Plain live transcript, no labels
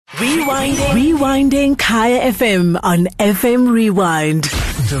Rewinding Kaya FM on FM Rewind.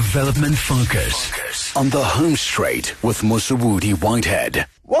 Development Focus on the home straight with Musubudi Whitehead.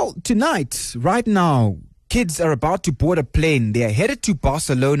 Well, tonight, right now, kids are about to board a plane. They are headed to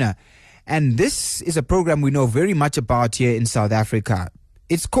Barcelona. And this is a program we know very much about here in South Africa.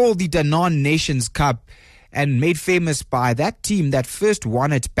 It's called the Danone Nations Cup and made famous by that team that first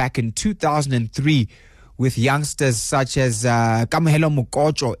won it back in 2003 with youngsters such as Kamohelo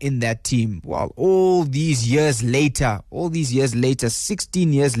Mokocho in that team. Well, all these years later,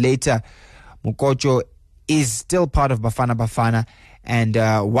 16 years later, Mokocho is still part of Bafana Bafana and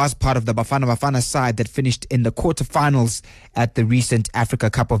was part of the Bafana Bafana side that finished in the quarterfinals at the recent Africa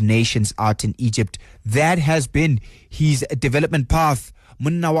Cup of Nations out in Egypt. That has been his development path.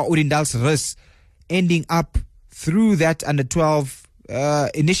 Munnawa Urindal's Rus, ending up through that under 12,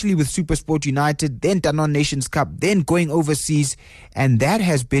 initially with SuperSport United, then Danone Nations Cup, then going overseas, and that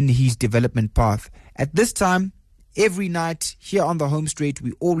has been his development path. At this time, every night here on the home straight,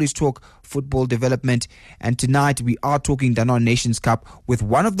 we always talk football development, and tonight we are talking Danone Nations Cup with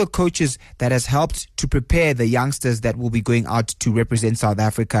one of the coaches that has helped to prepare the youngsters that will be going out to represent South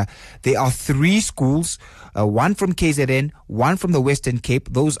Africa. There are 3 schools, one from KZN, one from the Western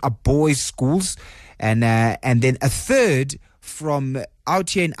Cape. Those are boys' schools, and then a third from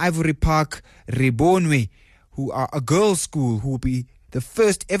out here in Ivory Park, Rebonwe, who are a girls' school, who will be the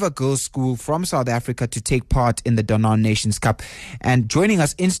first ever girls' school from South Africa to take part in the Danone Nations Cup. And joining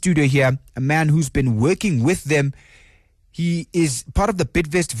us in studio here, a man who's been working with them. He is part of the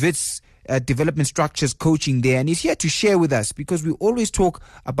Wits development structures coaching there, and he's here to share with us because we always talk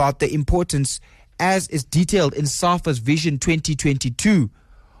about the importance, as is detailed in SAFA's Vision 2022,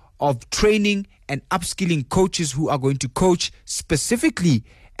 of training and upskilling coaches who are going to coach specifically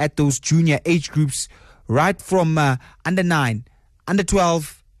at those junior age groups, right from under 9, under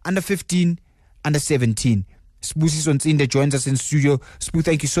 12, under 15, under 17. Sibusiso Ntsinde joins us in studio. Sbu,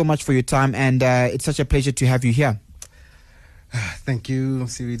 thank you so much for your time, and it's such a pleasure to have you here. Thank you,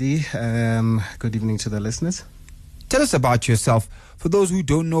 CVD. Good evening to the listeners. Tell us about yourself. For those who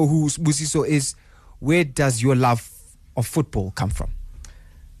don't know who Sibusiso is, where does your love of football come from?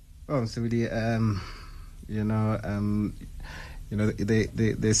 Oh, CVD,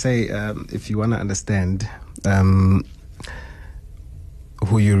 they say if you want to understand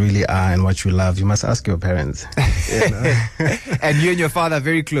who you really are and what you love, you must ask your parents. And you and your father are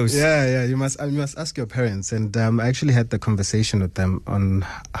very close. Yeah. You must ask your parents. And I actually had the conversation with them on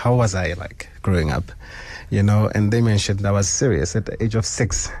how was I like growing up, and they mentioned I was serious at the age of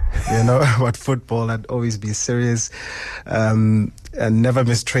 6. About football, I'd always be serious. And never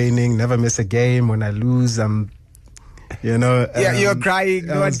miss training, never miss a game. When I lose, you're crying.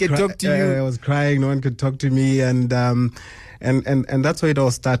 No one can talk to you. I was crying. No one could talk to me, and that's where it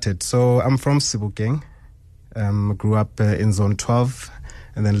all started. So I'm from Sebokeng. Grew up in Zone 12,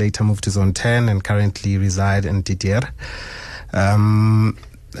 and then later moved to Zone 10, and currently reside in Didier.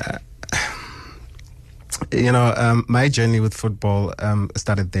 My journey with football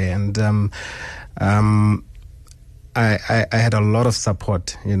started there, and I had a lot of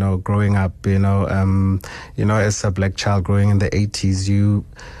support, growing up, as a black child growing in the 80s,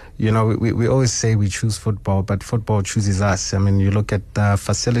 we always say we choose football, but football chooses us. I mean, you look at the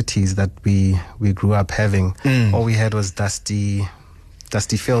facilities that we grew up having. All we had was dusty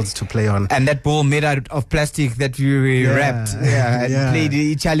fields to play on. And that ball made out of plastic that we wrapped.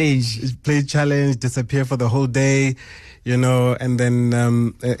 Played challenge. Played challenge, disappear for the whole day. And then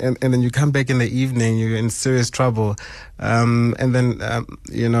and then you come back in the evening, you're in serious trouble. I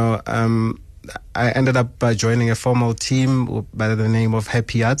ended up joining a formal team by the name of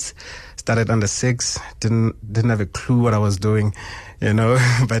Happy Arts. Started under 6, didn't have a clue what I was doing,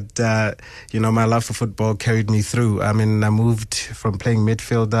 but my love for football carried me through. I mean, I moved from playing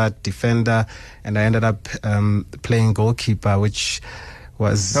midfielder, defender, and I ended up playing goalkeeper, which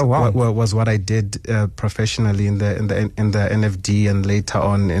was what I did professionally in the NFD and later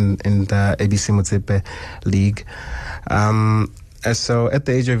on in the ABC Motsepe League. So at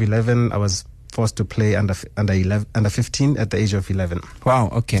the age of 11, I was forced to play under 15 at the age of 11. Wow,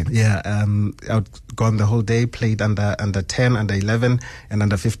 okay. Yeah, I'd gone the whole day, played under 10, under 11, and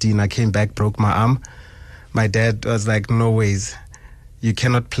under 15. I came back, broke my arm. My dad was like, no ways. You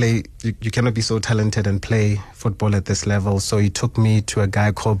cannot play, you cannot be so talented and play football at this level. So he took me to a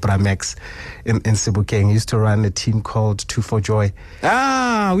guy called Bramex in Sebokeng. He used to run a team called 2 for Joy.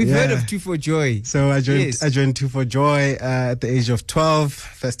 We've heard of 2 for Joy. So I joined 2 for Joy at the age of 12.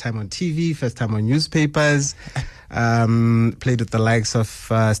 First time on TV, first time on newspapers. Played with the likes of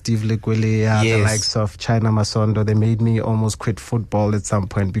Steve Liquilia, the likes of China Masondo. They made me almost quit football at some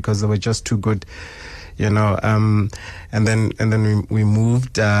point because they were just too good, and then we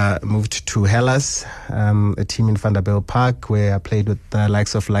moved to Hellas, a team in Vanderbilt Park, where I played with the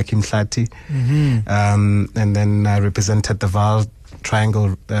likes of Lucky Mhlati, and then I represented the Vaal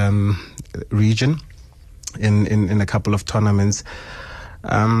Triangle region in a couple of tournaments.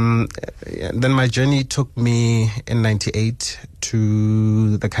 Then my journey took me in 98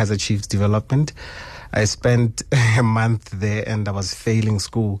 to the Kaizer Chiefs development. I spent a month there and I was failing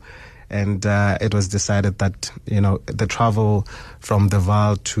school. And it was decided that, the travel from the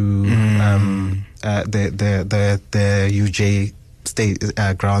Vaal to the UJ state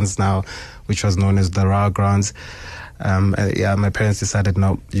grounds now, which was known as the Ra grounds. My parents decided,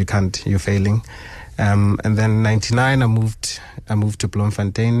 no, you can't, you're failing. And then 99, I moved to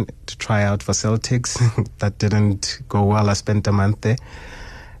Bloemfontein to try out for Celtics. That didn't go well. I spent a month there.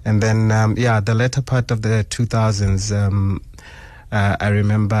 And then, the latter part of the 2000s, I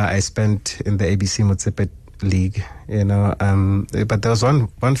remember I spent in the ABC Motsepe League, but there was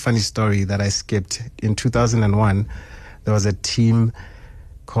one funny story that I skipped. In 2001, there was a team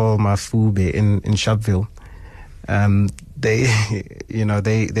called Mafube in Sharpeville. They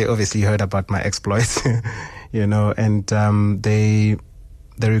obviously heard about my exploits, and they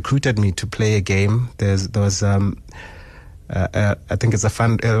recruited me to play a game. There was I think it was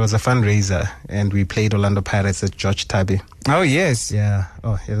a fundraiser, and we played Orlando Pirates at George Tabby. Oh yes, yeah.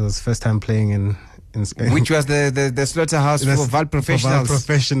 Oh, it was first time playing in which was the slaughterhouse for Vaal professionals. For Vaal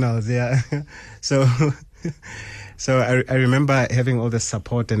professionals, yeah. So I remember having all the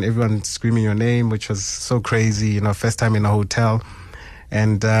support and everyone screaming your name, which was so crazy. First time in a hotel,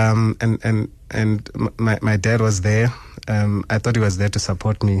 and my dad was there. I thought he was there to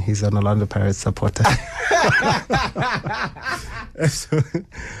support me. He's an Orlando Pirates supporter. So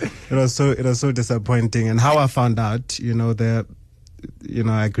it was so disappointing. And how I found out,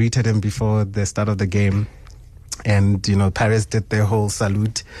 I greeted him before the start of the game, and Pirates did their whole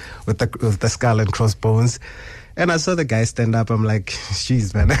salute with the skull and crossbones. And I saw the guy stand up. I'm like,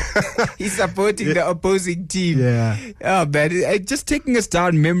 jeez, man. He's supporting the opposing team. Yeah. Oh, man. Just taking us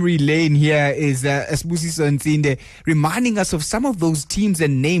down memory lane here is Sibusiso Ntsinde, reminding us of some of those teams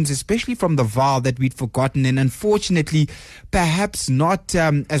and names, especially from the Vaal, that we'd forgotten. And unfortunately, perhaps not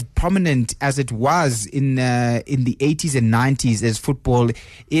as prominent as it was in the 80s and 90s as football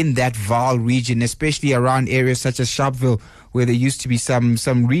in that Vaal region, especially around areas such as Sharpeville, where there used to be some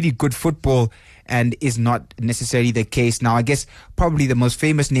really good football, and is not necessarily the case now. I guess probably the most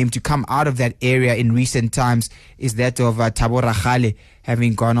famous name to come out of that area in recent times is that of Thabo Rakgale,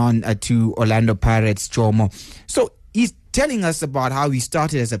 having gone on to Orlando Pirates, Jomo. So he's telling us about how he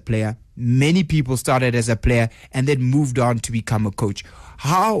started as a player. Many people started as a player and then moved on to become a coach.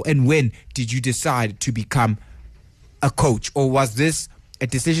 How and when did you decide to become a coach? Or was this a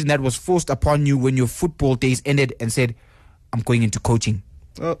decision that was forced upon you when your football days ended and said, I'm going into coaching?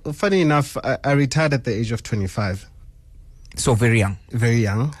 Well, funny enough, I retired at the age of 25. So very young. Very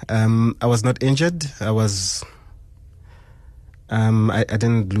young. I was not injured. I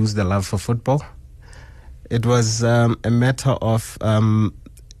didn't lose the love for football. It was a matter of, in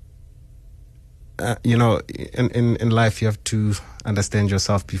life you have to understand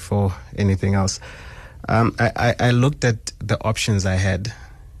yourself before anything else. I looked at the options I had.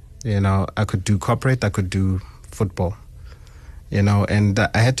 I could do corporate, I could do football. And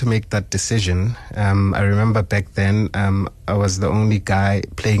I had to make that decision. I remember back then, I was the only guy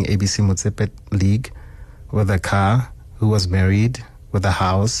playing ABC Motsepe League with a car, who was married, with a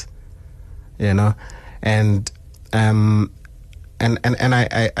house, and I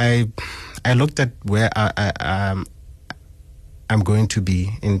looked at where I'm going to be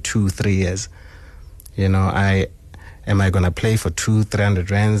in 2-3 years. Am I going to play for 200-300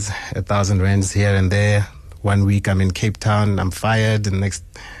 rands, 1,000 rands here and there? 1 week I'm in Cape Town, I'm fired, and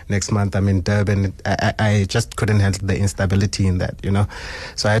next month I'm in Durban. I just couldn't handle the instability in that,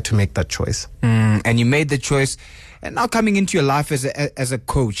 So I had to make that choice. And you made the choice. And now coming into your life as a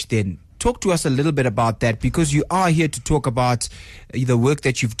coach, then talk to us a little bit about that, because you are here to talk about the work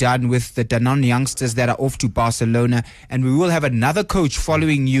that you've done with the Danone youngsters that are off to Barcelona. And we will have another coach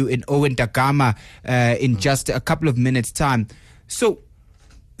following you in Owen Dagama in just a couple of minutes' time. So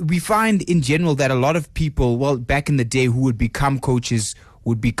we find in general that a lot of people, well, back in the day, who would become coaches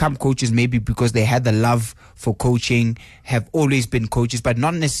maybe because they had the love for coaching, have always been coaches, but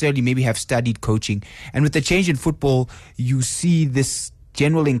not necessarily maybe have studied coaching. And with the change in football, you see this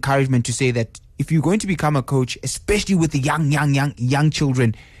general encouragement to say that if you're going to become a coach, especially with the young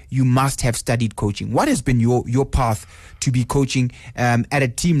children, you must have studied coaching. What has been your path to be coaching at a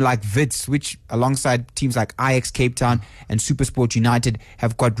team like Wits, which alongside teams like Ajax Cape Town and SuperSport United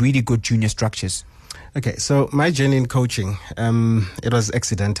have got really good junior structures? Okay, so my journey in coaching, it was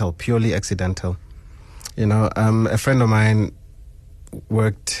accidental, purely accidental. A friend of mine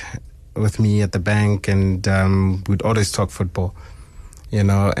worked with me at the bank, and we'd always talk football,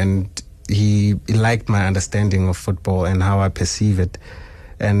 and he liked my understanding of football and how I perceive it.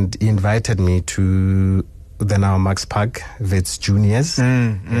 And he invited me to the now Max Park, Wits Juniors.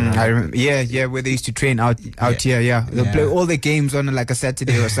 I remember, where they used to train out here, They'll play all the games on like a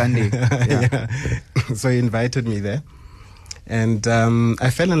Saturday or Sunday. So he invited me there. And I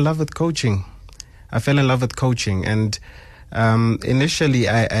fell in love with coaching. And initially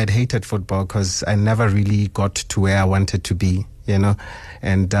I had hated football because I never really got to where I wanted to be,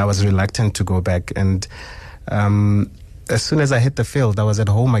 and I was reluctant to go back. And as soon as I hit the field, I was at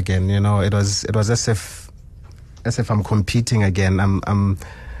home again. It was as if I'm competing again. I'm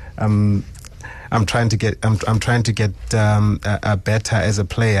trying to get better as a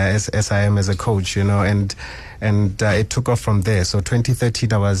player as I am as a coach, and it took off from there. So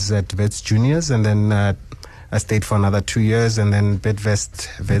 2013 I was at Wits Juniors, and then I stayed for another 2 years, and then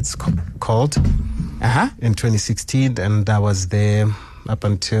Wits called in 2016, and I was there up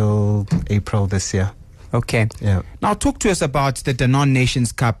until April this year. Okay. Yeah. Now talk to us about the Danone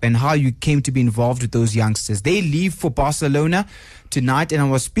Nations Cup and how you came to be involved with those youngsters. They leave for Barcelona tonight, and I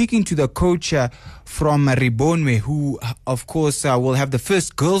was speaking to the coach from Ribonwe, who of course will have the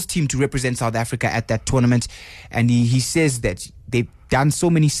first girls team to represent South Africa at that tournament, and he says that they've done so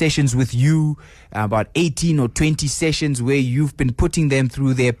many sessions with you, about 18 or 20 sessions where you've been putting them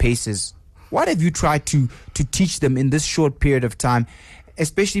through their paces. What have you tried to teach them in this short period of time?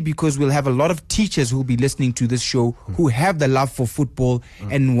 Especially because we'll have a lot of teachers who will be listening to this show who have the love for football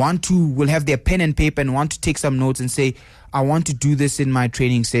and will have their pen and paper and want to take some notes and say, I want to do this in my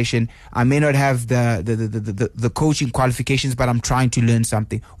training session. I may not have the coaching qualifications, but I'm trying to learn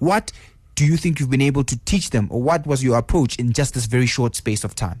something. What do you think you've been able to teach them, or what was your approach in just this very short space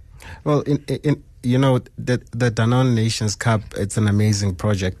of time? Well, the Danone Nations Cup, it's an amazing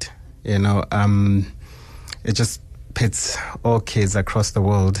project. It just pits all kids across the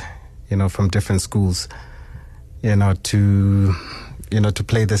world, from different schools, to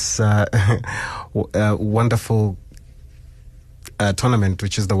play this wonderful tournament,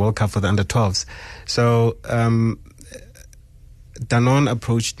 which is the World Cup for the under-12s. So Danone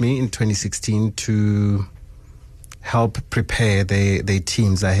approached me in 2016 to help prepare their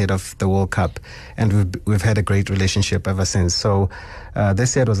teams ahead of the World Cup, and we've had a great relationship ever since. So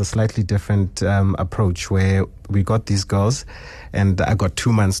this year it was a slightly different approach, where we got these girls and I got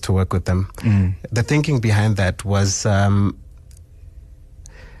 2 months to work with them. The thinking behind that was as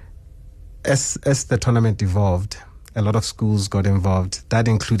the tournament evolved, a lot of schools got involved. That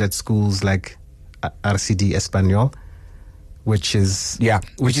included schools like RCD Espanyol, which is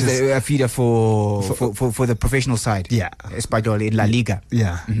a feeder for the professional side. Yeah, Espanyol in La Liga.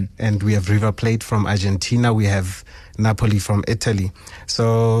 Yeah, and we have River Plate from Argentina. We have Napoli from Italy.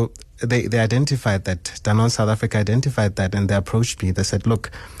 So they identified that. Danone South Africa identified that, and they approached me. They said, "Look,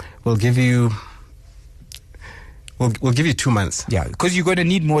 we'll give you 2 months." Yeah, because you're going to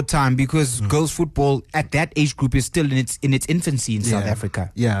need more time, because girls football at that age group is still in its infancy in South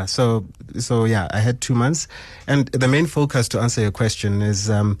Africa. Yeah, so I had 2 months, and the main focus, to answer your question, is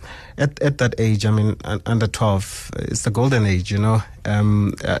at that age. I mean, under 12, it's the golden age,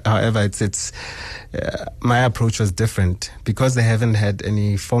 However, it's my approach was different because they haven't had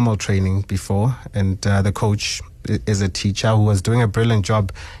any formal training before, and the coach is a teacher who was doing a brilliant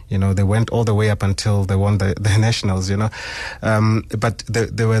job. They went all the way up until they won the nationals. But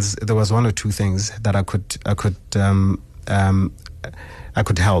there was one or two things that I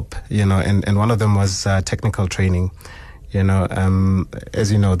could help. And one of them was technical training.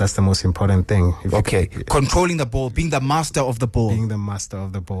 As you know, that's the most important thing. Controlling the ball, being the master of the ball.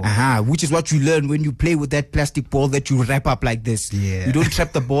 Which is what you learn when you play with that plastic ball that you wrap up like this. Yeah. You don't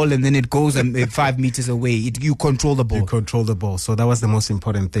trap the ball and then it goes 5 meters away. You control the ball. You control the ball. So that was the most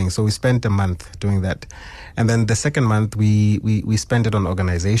important thing. So we spent a month doing that. And then the second month, we spent it on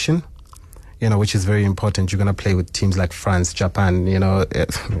organization, which is very important. You're going to play with teams like France, Japan,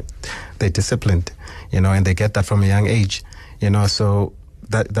 they're disciplined, and they get that from a young age, so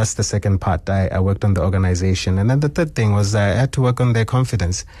that's the second part. I worked on the organization. And then the third thing was I had to work on their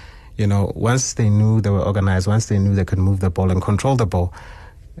confidence. Once they knew they were organized, once they knew they could move the ball and control the ball,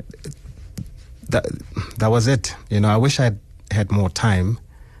 that was it. I wish I had more time,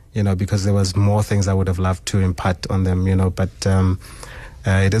 because there was more things I would have loved to impart on them, but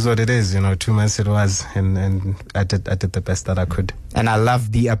it is what it is. 2 months it was, and I did the best that I could. And I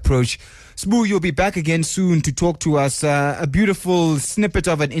love the approach. Sbu, you'll be back again soon to talk to us. A beautiful snippet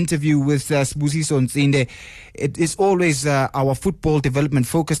of an interview with Sibusiso Ntsinde. It is always our football development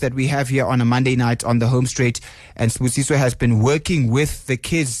focus that we have here on a Monday night on the home straight. And Sibusiso has been working with the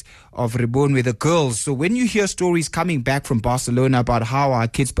kids of Rebonwe, the girls. So when you hear stories coming back from Barcelona about how our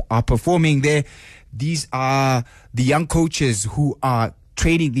kids are performing there, these are the young coaches who are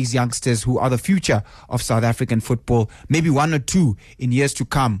training these youngsters who are the future of South African football. Maybe 1 or 2 in years to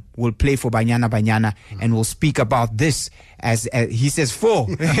come will play for Banyana, and we'll speak about this as he says 4.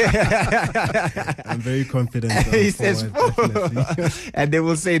 I'm very confident. He says 4. And they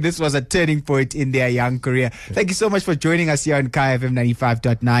will say this was a turning point in their young career. Thank you so much for joining us here on Kaya FM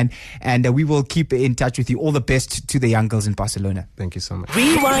 95.9, and we will keep in touch with you. All the best to the young girls in Barcelona. Thank you so much.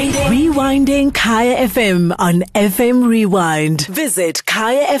 Rewinding Kaya FM on FM Rewind. Visit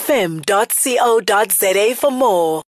kayafm.co.za for more.